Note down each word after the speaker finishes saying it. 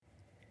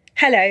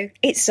Hello,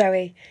 it's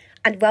Zoe,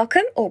 and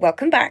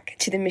welcome back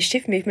to the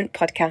Mischief Movement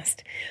podcast,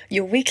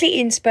 your weekly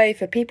inspo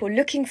for people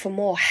looking for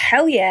more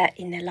hell yeah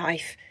in their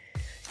life.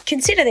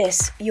 Consider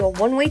this your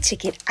one-way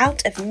ticket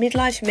out of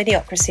midlife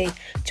mediocrity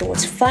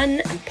towards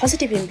fun and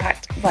positive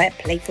impact via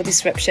playful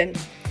disruption.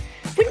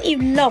 Wouldn't you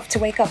love to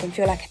wake up and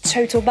feel like a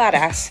total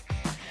badass?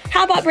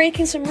 How about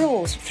breaking some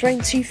rules,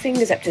 throwing two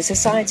fingers up to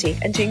society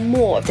and doing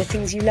more of the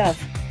things you love?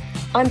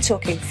 I'm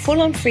talking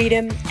full-on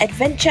freedom,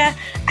 adventure,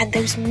 and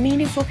those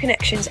meaningful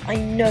connections I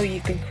know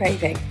you've been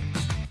craving.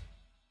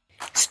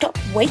 Stop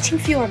waiting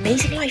for your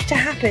amazing life to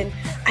happen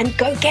and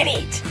go get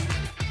it!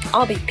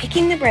 I'll be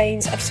picking the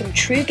brains of some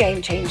true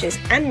game changers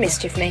and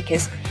mischief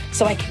makers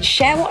so I can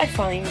share what I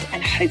find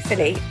and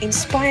hopefully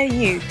inspire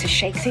you to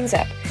shake things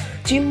up,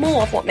 do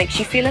more of what makes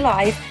you feel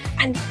alive,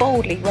 and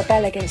boldly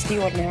rebel against the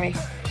ordinary.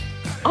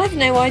 I've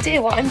no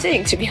idea what I'm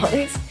doing, to be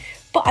honest,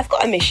 but I've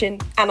got a mission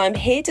and I'm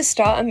here to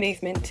start a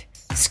movement.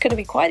 It's going to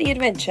be quite the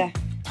adventure.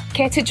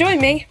 Care to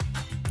join me?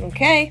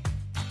 Okay,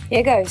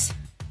 here goes.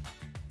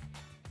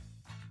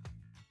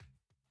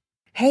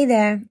 Hey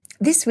there.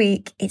 This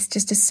week, it's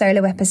just a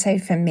solo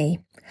episode from me.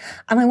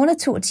 And I want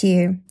to talk to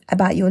you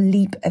about your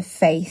leap of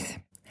faith.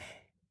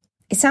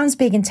 It sounds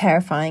big and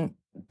terrifying,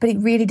 but it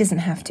really doesn't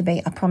have to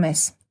be, I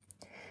promise.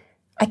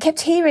 I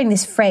kept hearing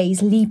this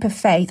phrase, leap of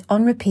faith,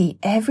 on repeat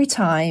every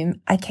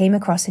time I came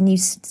across a new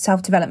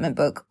self-development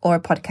book or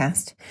a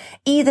podcast.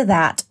 Either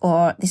that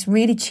or this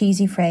really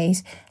cheesy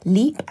phrase,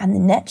 leap and the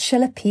net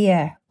shall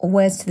appear, or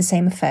words to the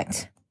same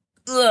effect.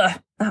 Ugh,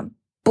 that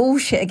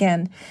bullshit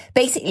again.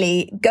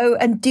 Basically, go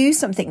and do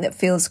something that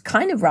feels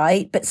kind of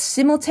right, but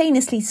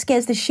simultaneously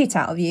scares the shit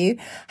out of you,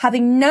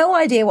 having no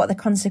idea what the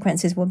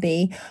consequences will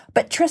be,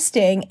 but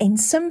trusting in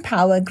some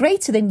power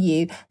greater than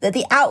you that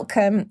the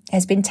outcome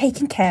has been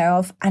taken care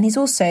of and is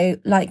also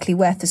likely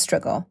worth the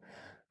struggle.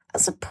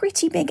 That's a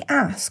pretty big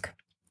ask.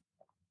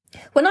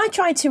 When I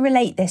tried to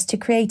relate this to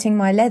creating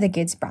my leather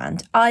goods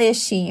brand, I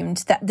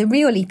assumed that the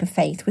real leap of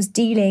faith was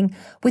dealing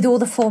with all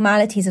the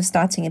formalities of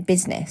starting a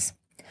business.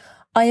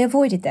 I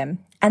avoided them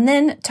and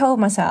then told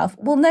myself,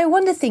 well, no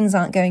wonder things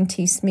aren't going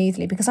too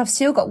smoothly because I've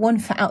still got one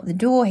foot out the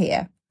door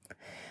here.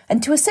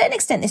 And to a certain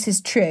extent, this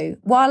is true.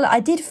 While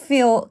I did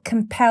feel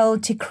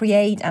compelled to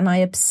create and I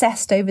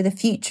obsessed over the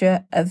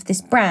future of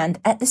this brand,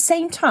 at the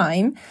same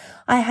time,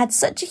 I had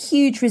such a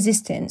huge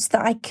resistance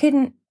that I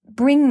couldn't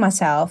bring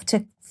myself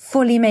to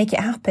fully make it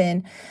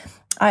happen.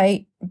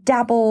 I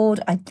dabbled,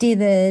 I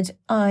dithered,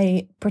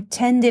 I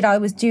pretended I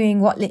was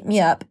doing what lit me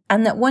up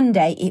and that one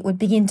day it would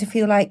begin to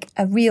feel like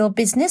a real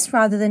business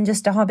rather than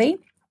just a hobby.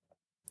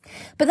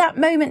 But that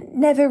moment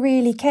never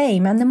really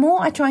came, and the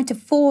more I tried to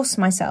force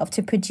myself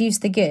to produce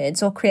the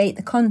goods or create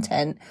the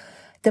content,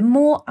 the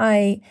more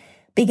I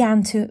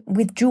began to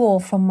withdraw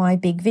from my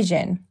big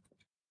vision.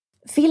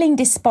 Feeling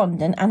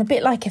despondent and a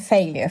bit like a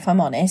failure, if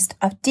I'm honest,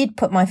 I did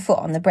put my foot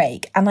on the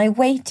brake and I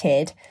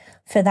waited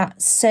for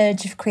that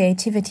surge of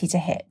creativity to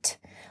hit.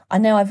 I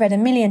know I've read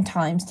 1,000,000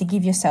 times to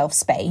give yourself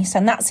space,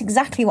 and that's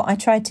exactly what I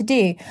tried to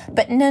do,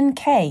 but none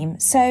came.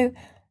 So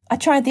I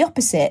tried the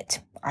opposite.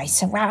 I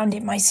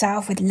surrounded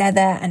myself with leather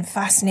and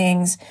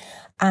fastenings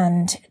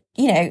and,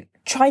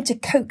 tried to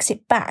coax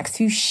it back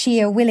through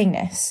sheer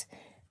willingness.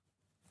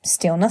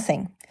 Still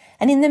nothing.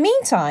 And in the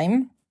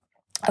meantime,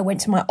 I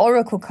went to my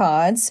Oracle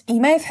cards.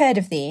 You may have heard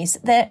of these.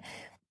 They're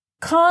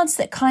cards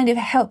that kind of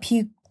help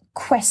you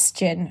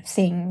question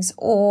things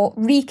or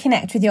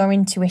reconnect with your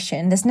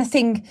intuition. There's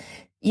nothing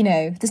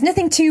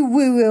too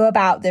woo-woo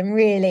about them,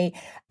 really.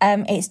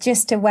 It's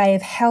just a way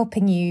of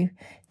helping you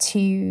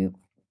to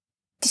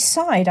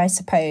decide, I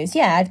suppose.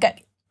 Yeah,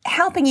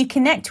 helping you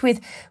connect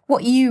with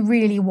what you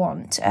really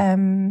want.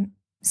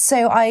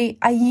 So I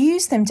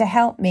use them to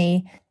help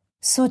me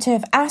sort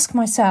of ask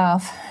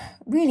myself,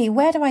 really,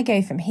 where do I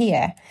go from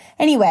here?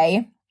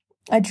 Anyway,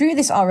 I drew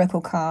this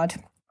Oracle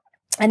card.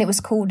 And it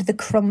was called The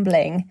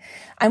Crumbling.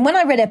 And when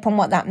I read up on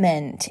what that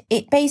meant,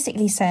 it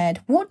basically said,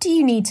 what do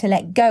you need to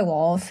let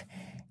go of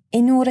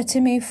in order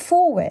to move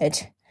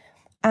forward?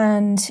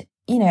 And,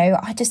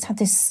 I just had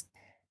this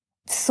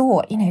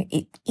thought,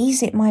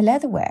 is it my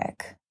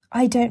leatherwork?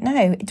 I don't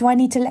know. Do I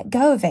need to let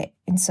go of it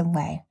in some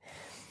way?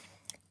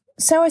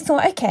 So I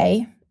thought,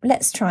 okay,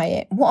 let's try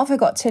it. What have I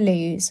got to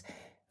lose?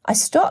 I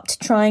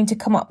stopped trying to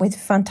come up with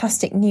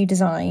fantastic new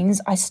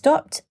designs. I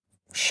stopped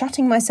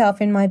shutting myself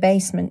in my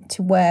basement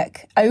to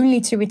work, only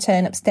to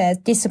return upstairs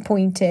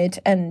disappointed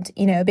and,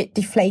 a bit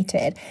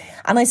deflated.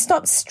 And I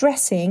stopped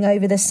stressing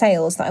over the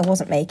sales that I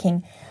wasn't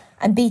making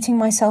and beating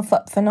myself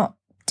up for not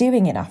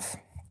doing enough.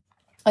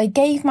 I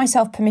gave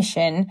myself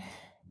permission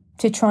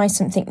to try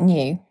something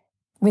new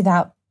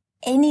without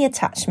any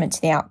attachment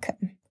to the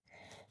outcome.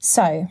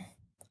 So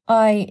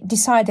I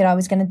decided I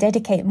was going to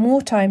dedicate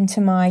more time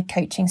to my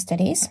coaching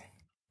studies,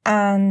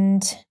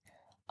 and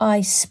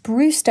I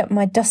spruced up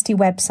my dusty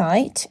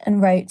website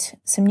and wrote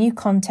some new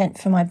content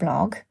for my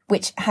blog,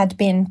 which had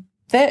been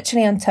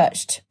virtually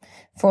untouched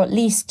for at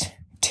least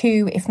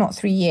 2, if not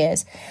 3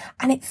 years.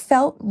 And it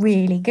felt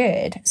really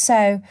good.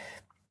 So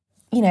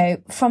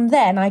from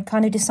then I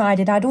kind of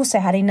decided I'd also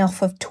had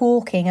enough of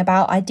talking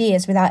about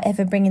ideas without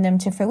ever bringing them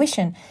to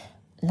fruition,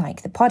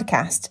 like the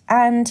podcast.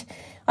 And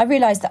I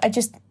realised that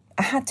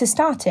I had to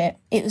start it.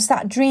 It was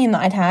that dream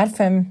that I'd had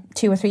from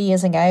 2 or 3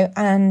 years ago,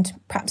 and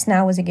perhaps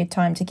now was a good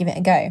time to give it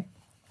a go.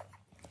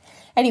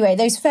 Anyway,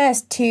 those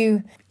first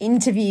 2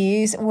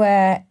 interviews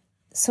were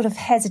sort of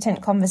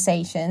hesitant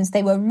conversations.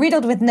 They were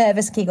riddled with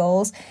nervous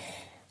giggles.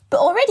 But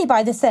already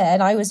by the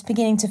 3rd, I was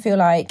beginning to feel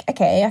like,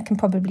 okay, I can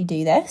probably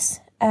do this.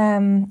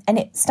 And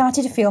it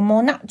started to feel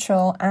more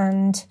natural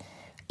and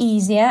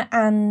easier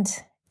and,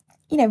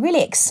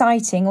 really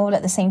exciting all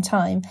at the same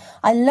time.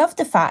 I loved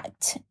the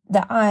fact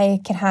that I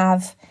could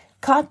have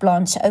carte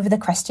blanche over the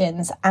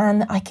questions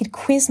and I could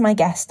quiz my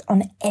guest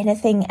on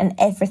anything and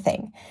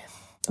everything.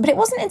 But it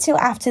wasn't until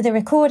after the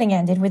recording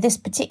ended with this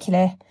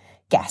particular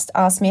guest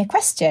asked me a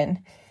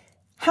question.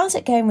 How's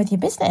it going with your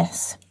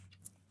business?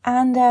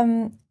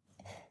 And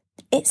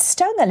it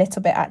stung a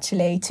little bit,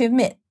 actually, to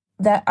admit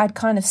that I'd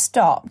kind of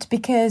stopped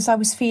because I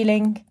was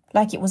feeling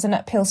like it was an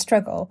uphill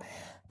struggle.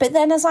 But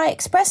then as I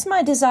expressed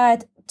my desire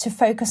to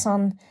focus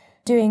on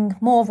doing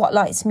more of what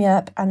lights me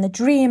up and the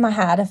dream I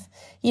had of,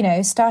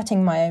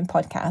 starting my own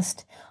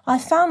podcast, I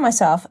found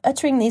myself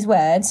uttering these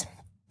words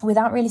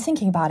without really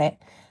thinking about it.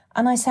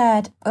 And I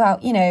said, well,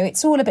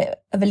 it's all a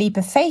bit of a leap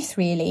of faith,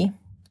 really.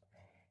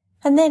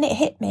 And then it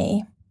hit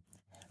me.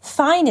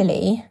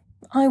 Finally,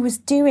 I was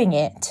doing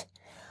it.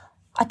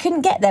 I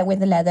couldn't get there with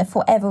the leather for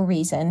whatever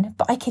reason,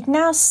 but I could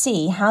now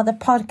see how the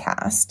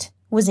podcast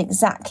was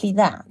exactly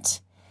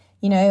that.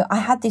 I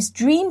had this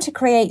dream to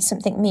create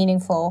something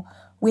meaningful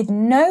with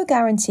no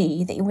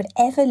guarantee that it would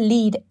ever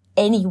lead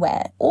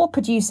anywhere or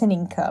produce an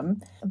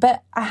income.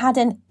 But I had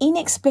an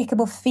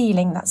inexplicable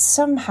feeling that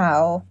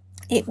somehow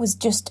it was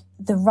just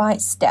the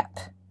right step.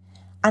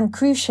 And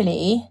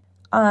crucially,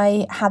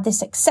 I had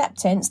this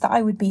acceptance that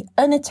I would be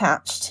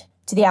unattached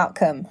to the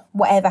outcome,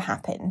 whatever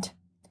happened.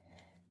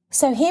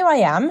 So here I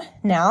am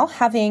now,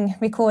 having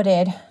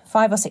recorded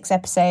 5 or 6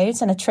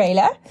 episodes and a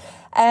trailer.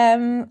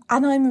 And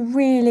I'm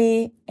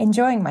really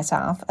enjoying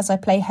myself as I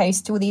play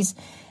host to all these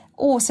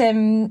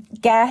awesome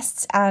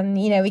guests. And,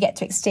 we get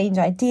to exchange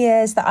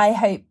ideas that I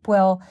hope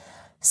will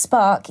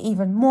spark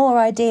even more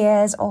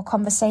ideas or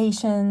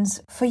conversations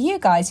for you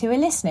guys who are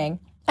listening.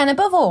 And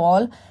above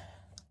all,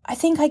 I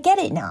think I get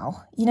it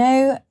now.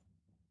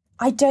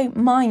 I don't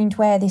mind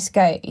where this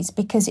goes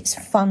because it's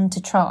fun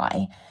to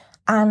try.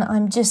 And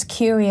I'm just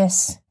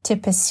curious to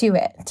pursue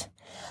it.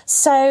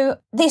 So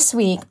this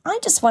week, I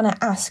just want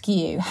to ask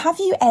you, have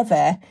you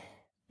ever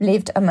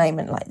lived a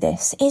moment like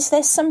this? Is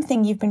there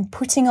something you've been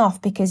putting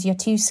off because you're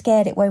too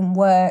scared it won't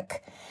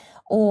work?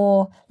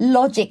 Or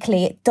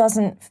logically, it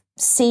doesn't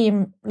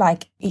seem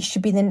like it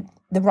should be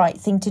the right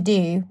thing to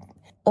do?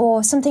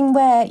 Or something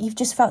where you've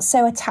just felt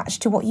so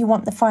attached to what you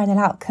want the final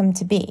outcome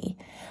to be?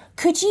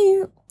 Could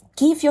you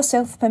give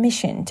yourself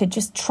permission to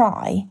just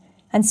try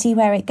and see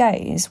where it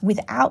goes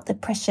without the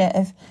pressure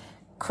of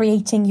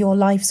creating your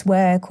life's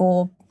work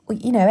or,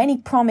 any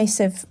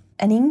promise of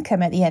an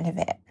income at the end of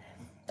it?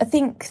 I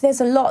think there's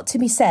a lot to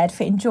be said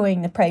for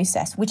enjoying the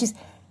process, which is,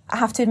 I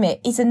have to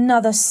admit, is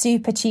another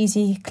super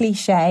cheesy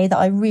cliche that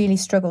I really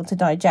struggled to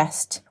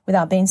digest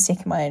without being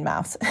sick in my own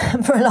mouth.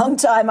 For a long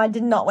time, I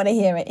did not want to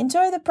hear it.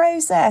 Enjoy the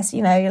process.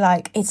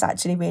 It's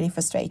actually really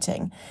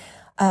frustrating.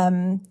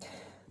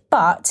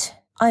 But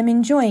I'm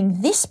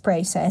enjoying this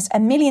process a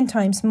million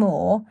times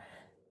more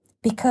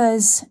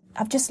because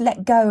I've just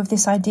let go of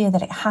this idea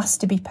that it has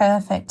to be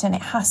perfect and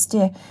it has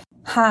to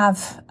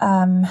have,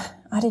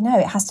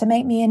 it has to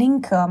make me an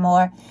income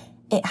or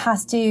it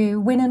has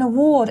to win an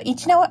award. You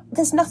know what?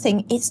 There's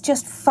nothing. It's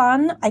just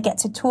fun. I get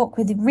to talk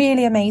with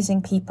really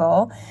amazing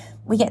people.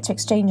 We get to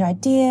exchange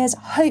ideas.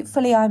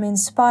 Hopefully I'm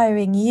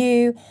inspiring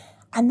you,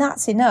 and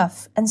that's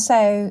enough. And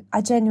so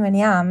I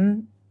genuinely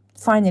am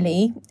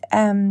finally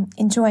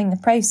enjoying the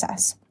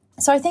process.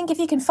 So I think if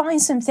you can find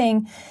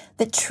something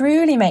that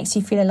truly makes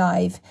you feel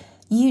alive,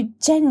 you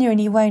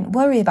genuinely won't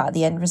worry about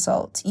the end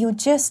result. You'll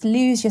just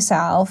lose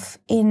yourself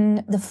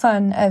in the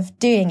fun of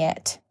doing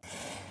it.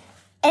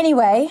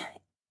 Anyway,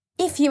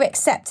 if you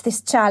accept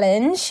this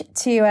challenge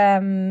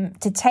to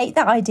take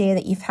that idea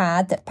that you've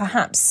had that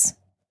perhaps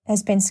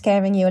has been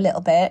scaring you a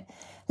little bit,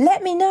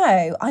 let me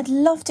know. I'd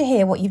love to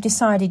hear what you've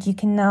decided you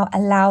can now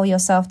allow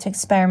yourself to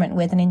experiment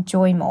with and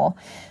enjoy more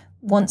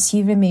once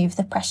you remove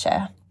the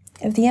pressure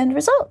of the end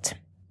result.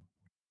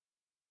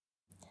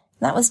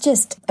 That was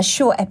just a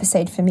short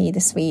episode for me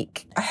this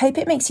week. I hope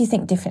it makes you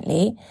think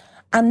differently.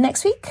 And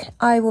next week,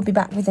 I will be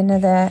back with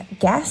another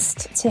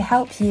guest to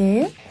help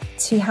you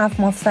to have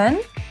more fun,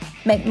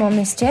 make more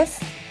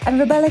mischief, and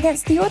rebel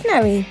against the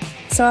ordinary.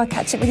 So I'll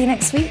catch up with you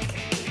next week.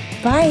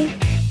 Bye.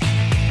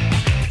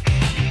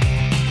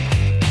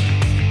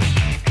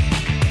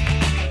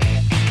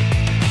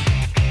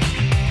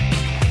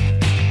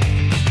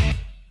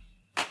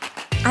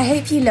 I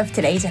hope you loved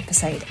today's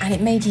episode and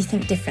it made you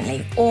think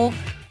differently, or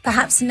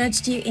perhaps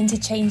nudged you into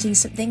changing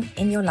something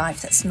in your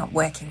life that's not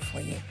working for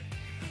you.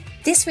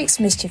 This week's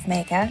Mischief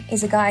Maker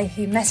is a guy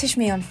who messaged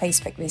me on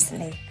Facebook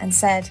recently and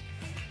said,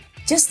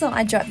 Just thought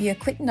I'd drop you a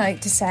quick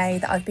note to say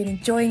that I've been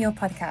enjoying your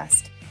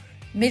podcast.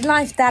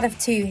 Midlife dad of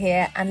two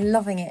here and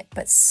loving it,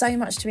 but so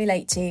much to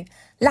relate to.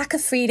 Lack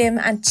of freedom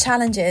and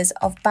challenges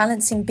of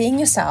balancing being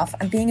yourself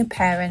and being a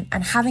parent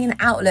and having an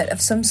outlet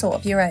of some sort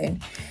of your own.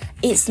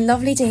 It's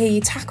lovely to hear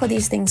you tackle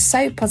these things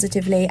so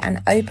positively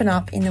and open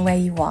up in the way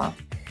you are.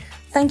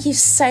 Thank you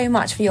so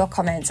much for your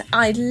comments.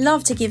 I'd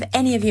love to give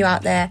any of you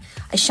out there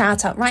a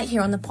shout out right here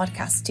on the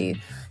podcast too.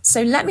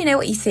 So let me know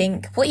what you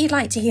think, what you'd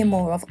like to hear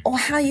more of, or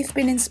how you've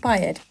been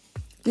inspired.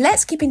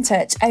 Let's keep in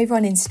touch over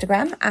on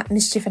Instagram at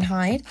Mischief and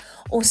Hyde,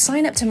 or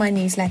sign up to my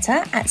newsletter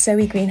at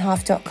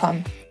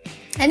zoegreenhalf.com.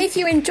 And if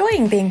you're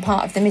enjoying being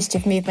part of the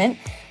Mischief movement,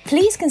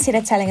 please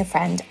consider telling a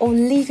friend or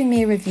leaving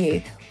me a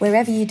review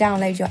wherever you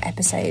download your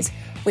episodes,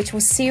 which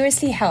will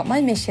seriously help my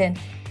mission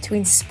to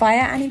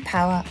inspire and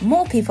empower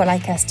more people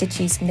like us to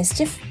choose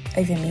mischief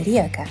over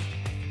mediocre.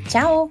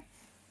 Ciao!